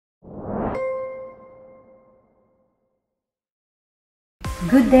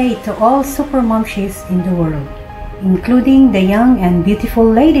Good day to all super momshies in the world, including the young and beautiful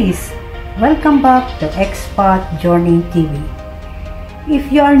ladies. Welcome back to Expat Journey TV.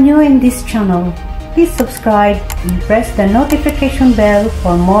 If you are new in this channel, please subscribe and press the notification bell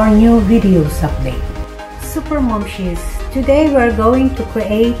for more new videos update. Super momshies, today we're going to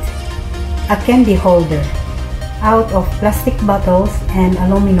create a candy holder out of plastic bottles and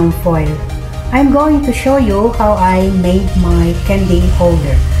aluminum foil. I'm going to show you how I made my candy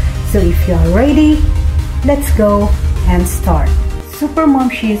holder. So if you are ready, let's go and start. Super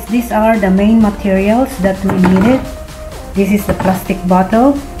momshies, these are the main materials that we needed. This is the plastic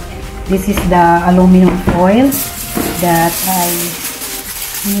bottle. This is the aluminum foil that I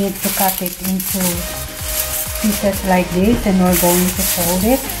need to cut it into pieces like this, and we're going to fold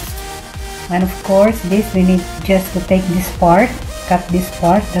it. And of course, this we need just to take this part, cut this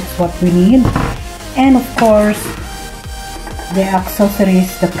part, that's what we need. And of course, the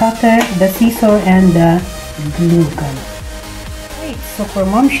accessories, the cutter, the scissor, and the glue gun. Right, super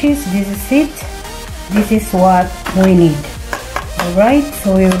momshies, this is it. This is what we need. Alright,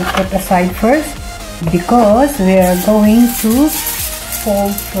 so we will put aside first because we are going to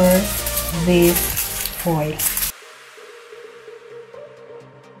fold first this foil.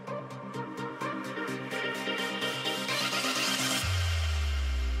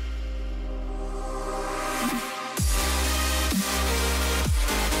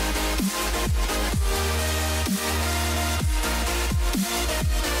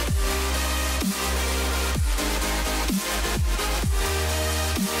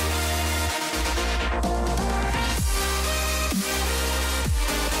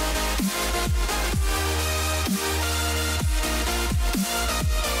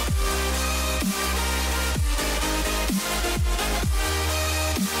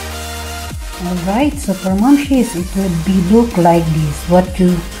 Alright, super momshies, it would be look like this.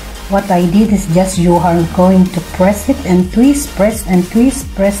 What I did is just you are going to press it and twist, press and twist,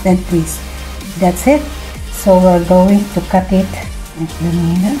 press and twist. That's it. So we're going to cut it in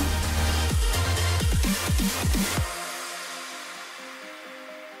the middle.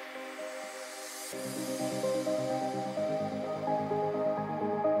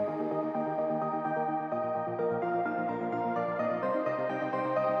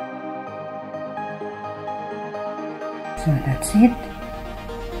 So that's it.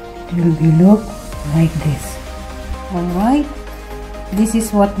 It will be look like this. Alright, this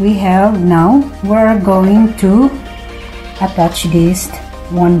is what we have now. We're going to attach this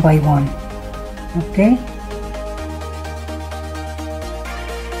one by one. Okay.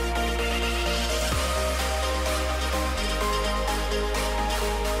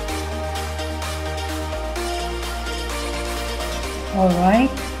 Alright,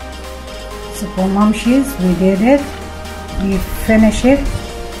 super momshies, we did it. We finish it,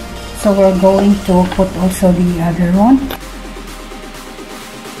 so we're going to put also the other one.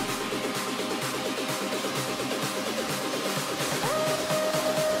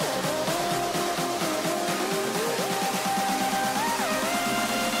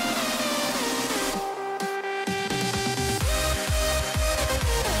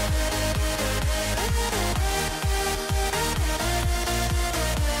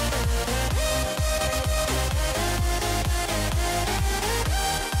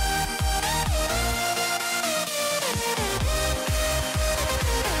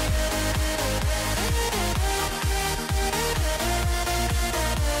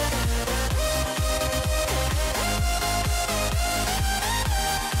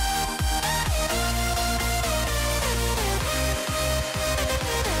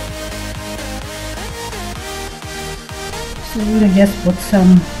 So we'll just put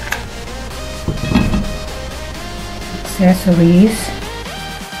some accessories.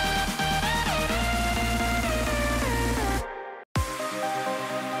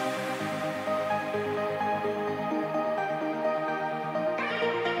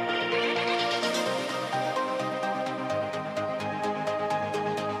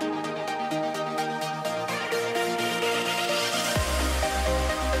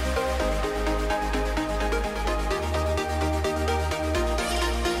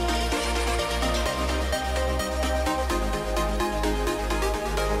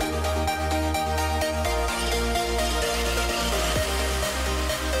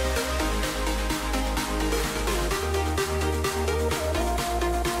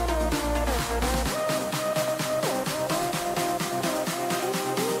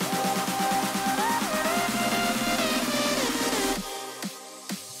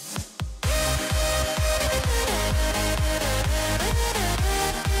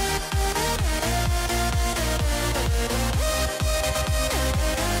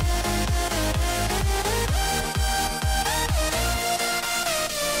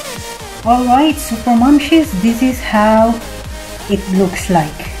 Alright, Super Momshies, this is how it looks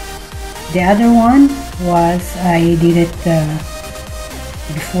like. The other one was, I did it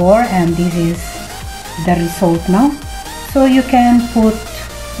before, and this is the result now. So you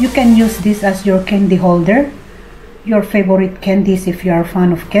can use this as your candy holder, your favorite candies if you are a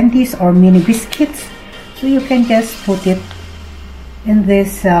fan of candies, or mini biscuits. So you can just put it in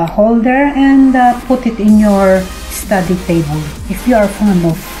this holder and put it in your study table if you are a fan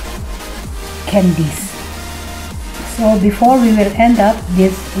of candies. So before we will end up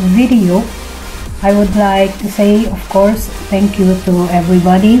this video, I would like to say, of course, thank you to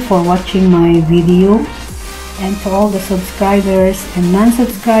everybody for watching my video, and to all the subscribers and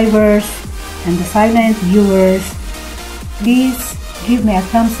non-subscribers and the silent viewers. Please give me a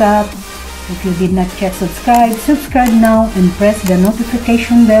thumbs up. If you did not yet subscribe, subscribe now and press the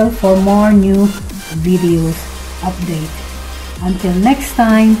notification bell for more new videos update. Until next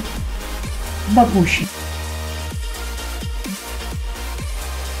time, babushi.